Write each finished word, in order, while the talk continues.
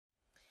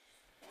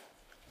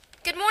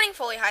Good morning,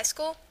 Foley High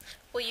School.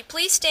 Will you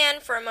please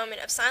stand for a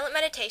moment of silent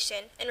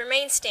meditation and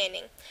remain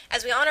standing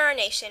as we honor our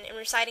nation in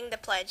reciting the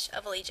Pledge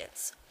of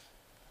Allegiance.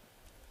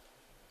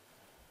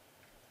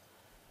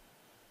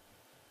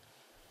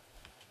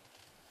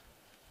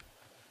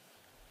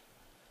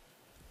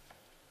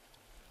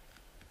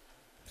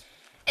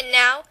 And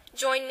now,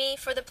 join me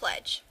for the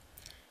pledge.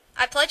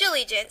 I pledge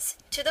allegiance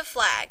to the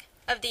flag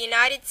of the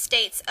United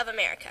States of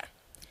America,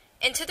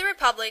 and to the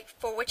republic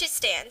for which it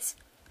stands,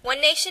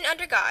 one nation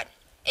under God,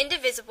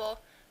 indivisible,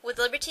 with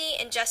liberty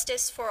and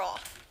justice for all.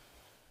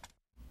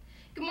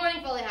 Good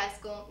morning, Foley High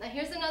School. Now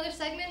here's another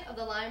segment of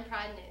the Lion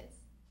Pride News.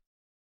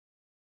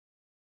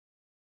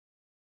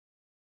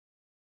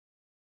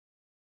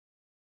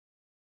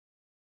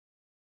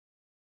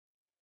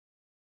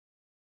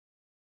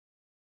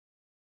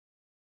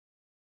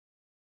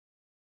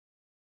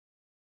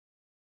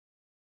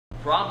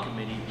 Prom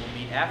committee will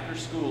meet after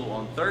school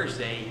on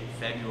Thursday,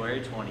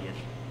 February 20th.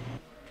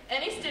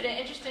 Any student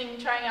interested in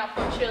trying out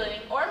for cheerleading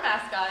or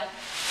mascot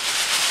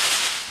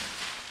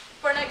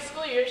for next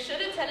school year should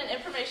attend an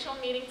informational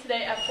meeting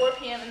today at 4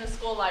 p.m. in the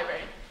school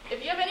library.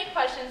 If you have any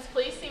questions,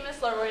 please see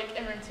Ms. Lorwick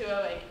in room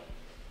 208.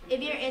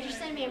 If you're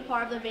interested in being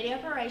part of the video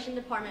operation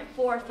department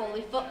for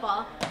Foley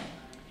football,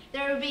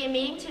 there will be a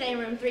meeting today in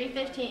room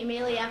 315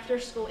 immediately after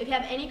school. If you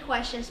have any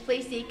questions,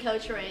 please see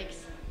Coach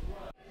Riggs.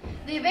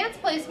 The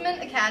Advanced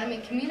Placement Academy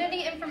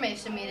Community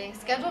Information Meeting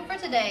scheduled for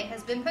today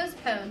has been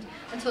postponed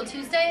until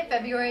Tuesday,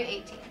 February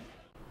 18th.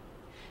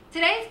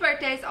 Today's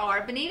birthdays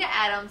are Benita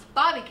Adams,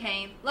 Bobby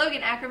Kane,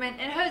 Logan Ackerman,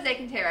 and Jose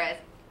Contreras.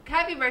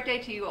 Happy birthday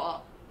to you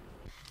all.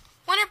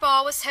 Winter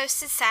Ball was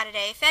hosted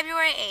Saturday,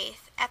 February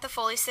 8th at the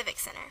Foley Civic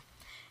Center.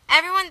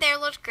 Everyone there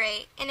looked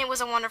great, and it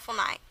was a wonderful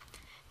night.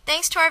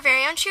 Thanks to our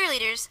very own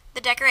cheerleaders,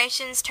 the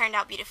decorations turned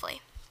out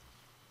beautifully.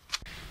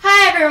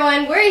 Hi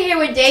everyone, we're here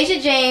with Deja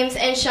James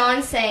and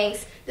Sean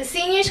Sanks, the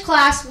seniors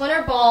class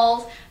Winter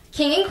Ball's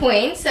King and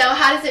Queen. So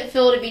how does it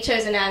feel to be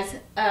chosen as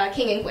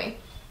King and Queen?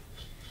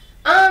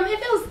 It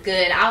feels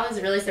good. I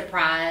was really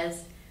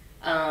surprised,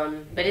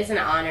 but it's an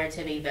honor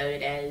to be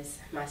voted as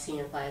my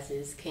senior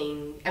class's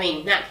Queen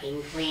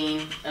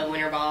of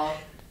Winter Ball.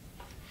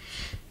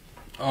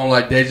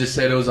 Like Deja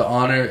said, it was an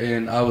honor,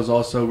 and I was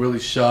also really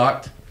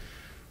shocked.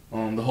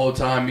 The whole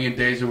time, me and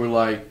Deja were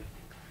like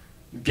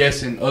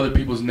guessing other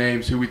people's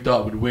names who we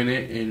thought would win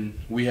it, and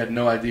we had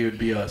no idea it would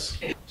be us.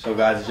 So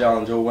guys, did y'all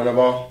enjoy Winter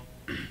Ball?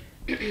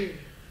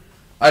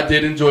 I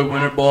did enjoy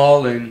Winter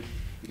Ball, and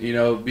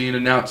being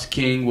announced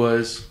king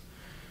was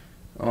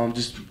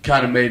just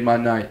kind of made my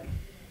night.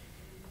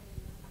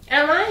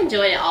 I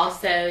enjoyed it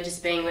also,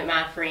 just being with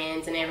my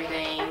friends and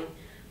everything,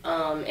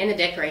 and the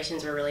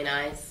decorations were really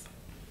nice.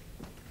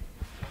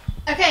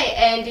 Okay,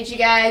 and did you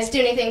guys do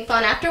anything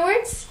fun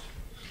afterwards?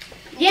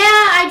 Yeah,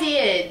 I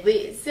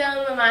did. Some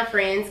of my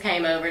friends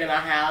came over to my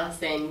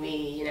house, and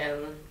we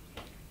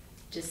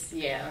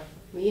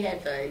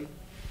had fun.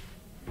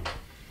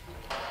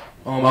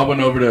 I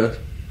went over to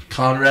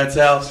Conrad's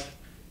house,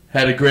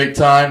 had a great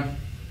time,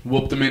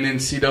 whooped him in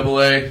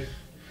NCAA.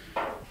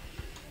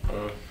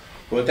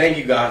 Well, thank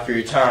you guys for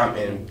your time,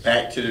 and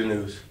back to the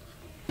news.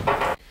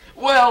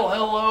 Well,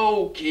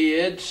 hello,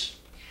 kids.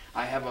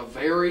 I have a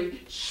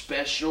very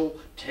special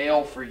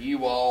tale for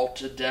you all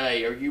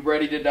today. Are you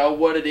ready to know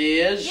what it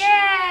is?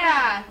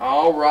 Yeah!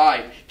 All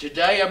right.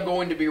 Today I'm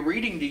going to be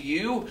reading to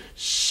you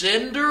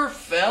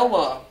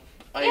Cinderfella,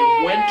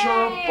 a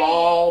Winter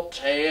Ball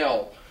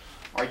tale.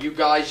 Are you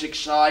guys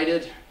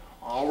excited?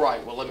 All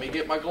right. Well, let me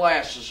get my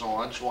glasses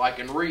on so I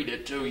can read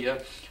it to you.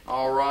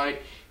 All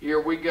right. Here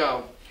we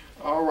go.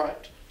 All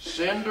right.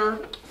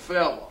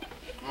 Cinderfella.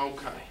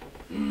 Okay.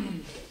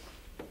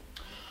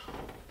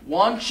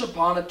 Once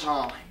upon a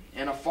time,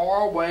 in a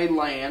faraway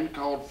land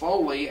called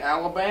Foley,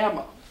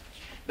 Alabama,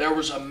 there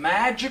was a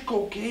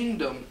magical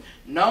kingdom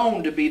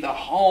known to be the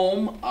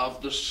home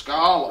of the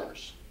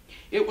scholars.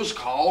 It was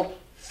called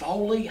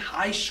Foley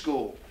High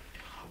School.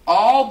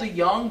 All the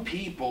young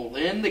people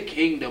in the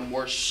kingdom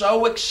were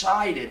so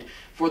excited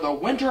for the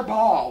Winter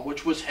Ball,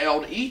 which was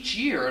held each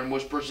year and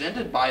was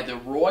presented by the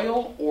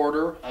Royal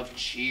Order of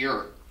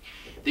Cheer.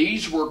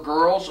 These were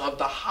girls of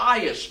the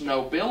highest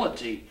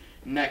nobility,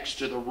 next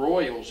to the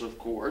royals, of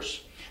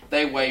course.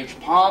 They waved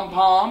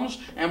pom-poms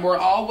and were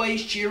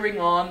always cheering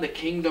on the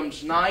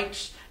kingdom's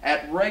knights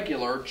at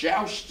regular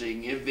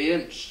jousting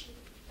events.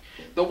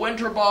 The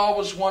Winter Ball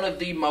was one of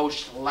the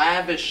most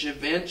lavish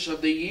events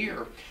of the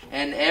year,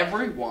 and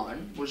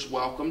everyone was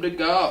welcome to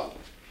go.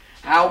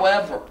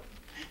 However,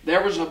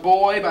 there was a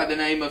boy by the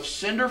name of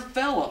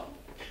Cinderfella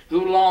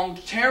who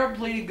longed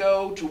terribly to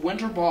go to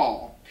Winter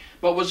Ball,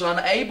 but was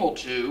unable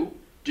to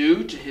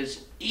due to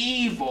his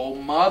evil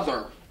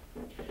mother.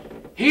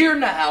 Here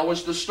now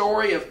is the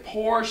story of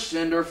poor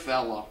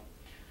Cinderfella,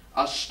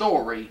 a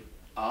story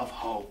of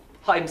hope.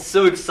 I'm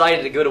so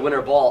excited to go to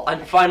Winter Ball.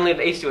 I'm finally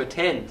of age to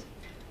attend.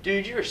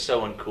 Dude, you're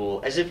so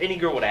uncool, as if any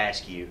girl would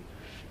ask you.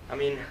 I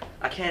mean,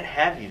 I can't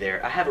have you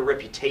there. I have a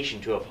reputation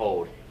to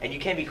uphold, and you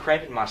can't be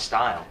cramping my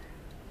style.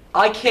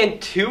 I can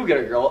too,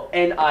 good girl,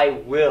 and I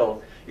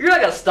will. You're not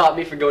going to stop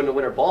me from going to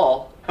Winter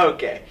Ball.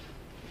 Okay.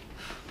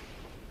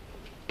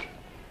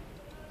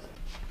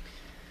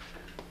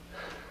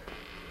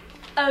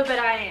 Oh, but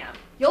I am.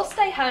 You'll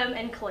stay home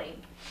and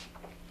clean.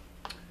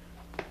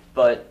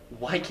 But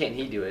why can't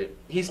he do it?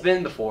 He's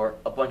been before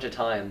a bunch of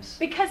times.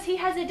 Because he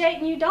has a date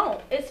and you don't.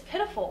 It's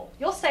pitiful.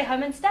 You'll stay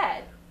home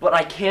instead. But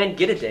I can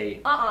get a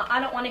date. I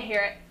don't want to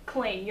hear it.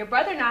 Clean. Your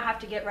brother and I have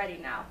to get ready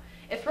now.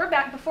 If we're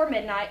back before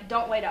midnight,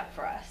 don't wait up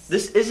for us.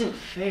 This isn't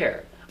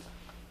fair.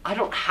 I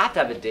don't have to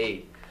have a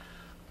date.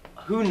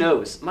 Who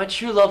knows? My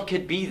true love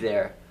could be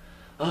there.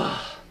 Ugh.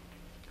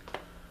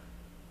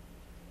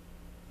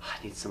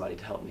 I need somebody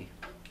to help me.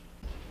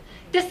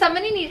 Does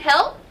somebody need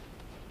help?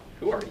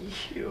 Who are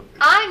you?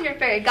 I'm your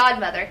fairy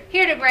godmother,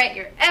 here to grant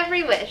your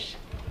every wish.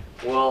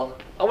 Well,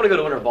 I want to go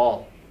to Winter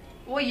Ball.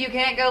 Well, you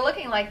can't go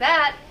looking like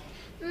that.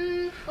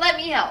 Let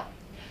me help.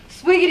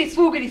 Swiggity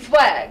swoogity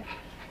swag.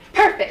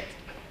 Perfect.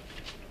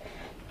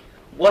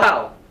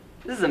 Wow,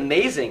 this is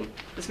amazing.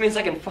 This means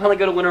I can finally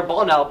go to Winter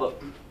Ball now,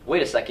 but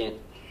wait a second.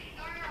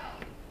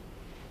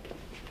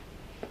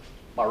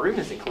 My room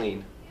isn't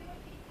clean.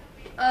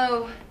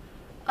 Oh,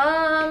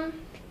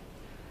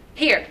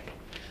 here.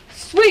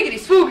 Swiggity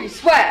swoogity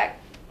swag.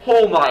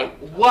 Oh my,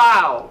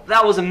 wow,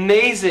 that was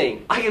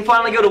amazing. I can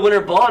finally go to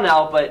Winter Ball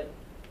now, but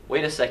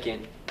wait a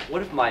second.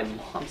 What if my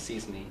mom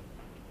sees me?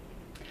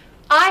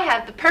 I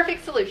have the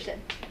perfect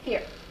solution.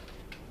 Here.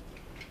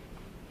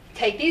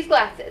 Take these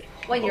glasses.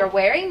 When you're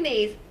wearing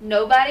these,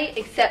 nobody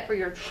except for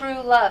your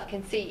true love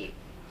can see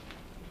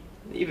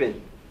you.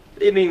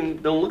 They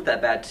don't look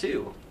that bad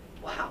too.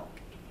 Wow.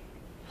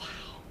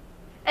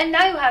 And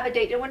now you have a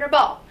date to Winter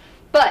Ball.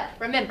 But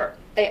remember,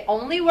 they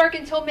only work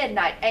until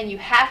midnight, and you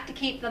have to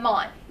keep them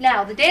on.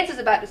 Now, the dance is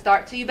about to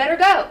start, so you better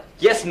go.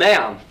 Yes,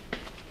 ma'am.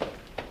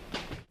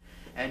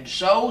 And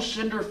so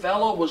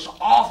Cinderfella was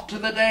off to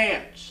the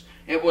dance.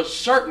 It was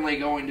certainly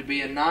going to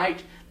be a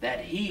night that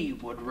he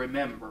would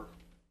remember.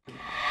 Wow,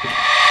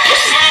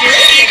 this dance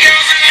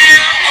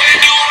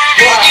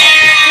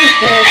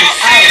is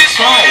out of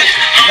sight.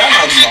 Is that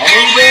my mom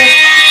over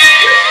there?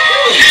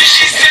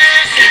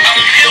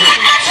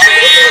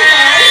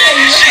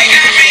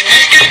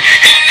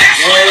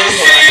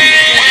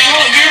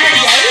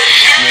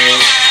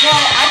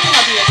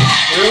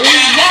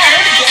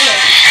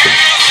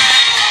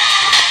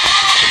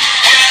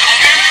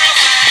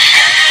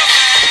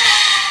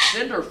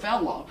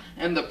 Cinderfella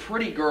and the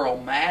pretty girl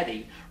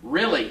Maddie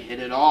really hit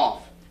it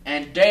off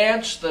and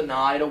danced the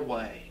night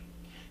away.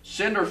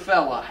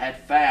 Cinderfella had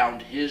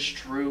found his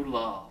true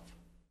love.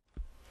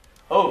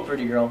 Oh,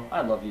 pretty girl,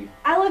 I love you.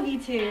 I love you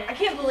too. I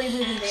can't believe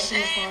we've been dancing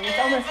this long. It's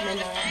almost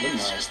midnight.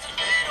 Midnight.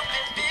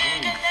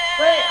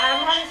 But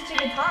I'm having such a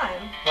good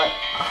time. But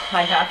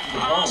I have to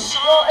get home.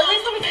 Well, at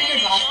least let me take your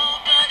glasses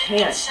off.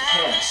 Can't.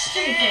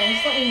 Sure you can.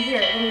 Just let me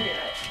hear it. Let me do it.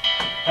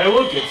 Hey,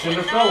 look, it's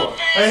Cinderfella.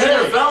 Hey,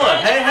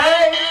 Cinderfella, hey!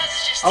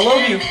 I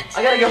love you.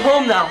 I gotta go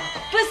home now.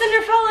 But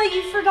Cinderfella,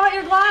 you forgot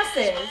your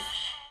glasses.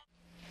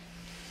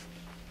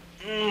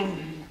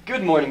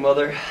 Good morning,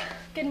 Mother.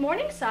 Good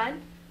morning,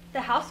 son. The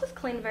house was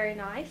clean, very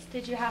nice.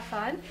 Did you have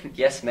fun?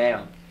 Yes,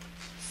 ma'am.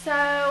 So,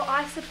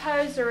 I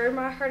suppose the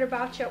rumor I heard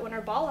about you at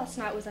Winter Ball last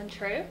night was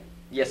untrue?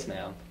 Yes,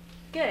 ma'am.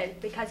 Good,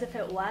 because if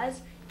it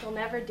was, you'll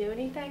never do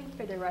anything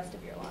for the rest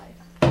of your life.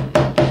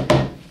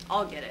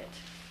 I'll get it.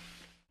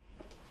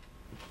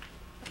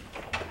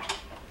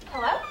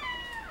 Hello?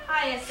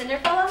 Hi, is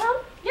Cinderfella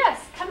home?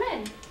 Yes, come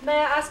in. May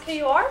I ask who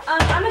you are?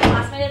 I'm a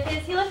classmate of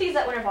his. He left these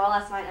at Winter Ball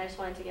last night and I just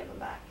wanted to give them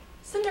back.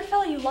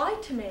 Cinderfella, you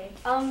lied to me.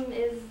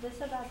 Is this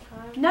a bad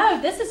time? No,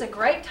 this is a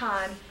great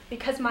time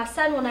because my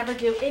son will never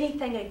do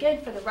anything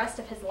again for the rest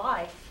of his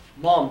life.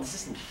 Mom, this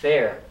isn't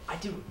fair. I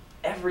do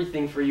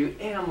everything for you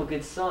and I'm a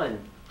good son.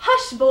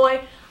 Hush,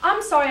 boy.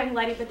 I'm sorry I'm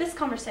late, but this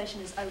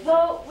conversation is over.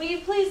 Well, will you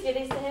please give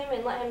these to him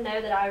and let him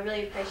know that I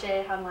really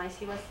appreciated how nice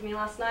he was to me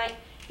last night?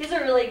 He's a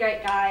really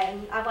great guy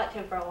and I've liked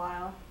him for a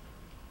while.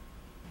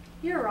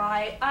 You're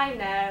right, I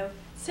know.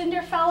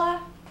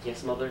 Cinderfella?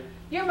 Yes, Mother?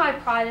 You're my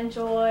pride and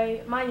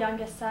joy, my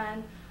youngest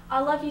son. I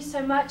love you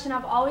so much and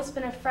I've always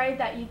been afraid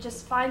that you'd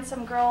just find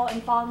some girl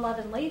and fall in love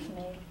and leave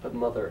me. But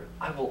Mother,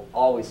 I will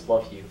always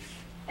love you.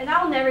 And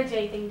I'll never do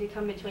anything to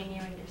come between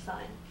you and your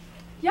son.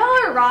 Y'all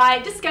are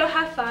right. Just go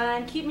have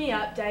fun. Keep me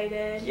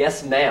updated.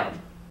 Yes, ma'am.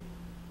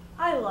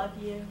 I love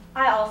you.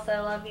 I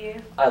also love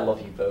you. I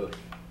love you both.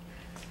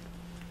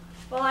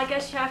 Well, I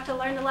guess you have to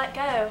learn to let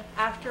go.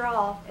 After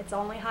all, it's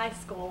only high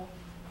school.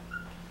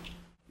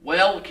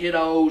 Well,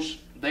 kiddos,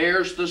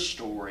 there's the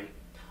story.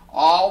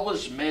 All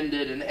was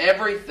mended and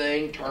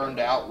everything turned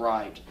out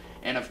right.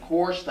 And of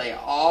course, they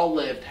all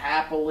lived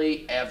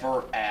happily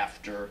ever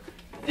after.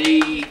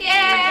 The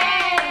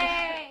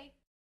Yay!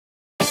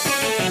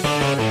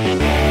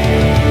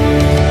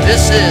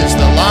 This is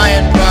the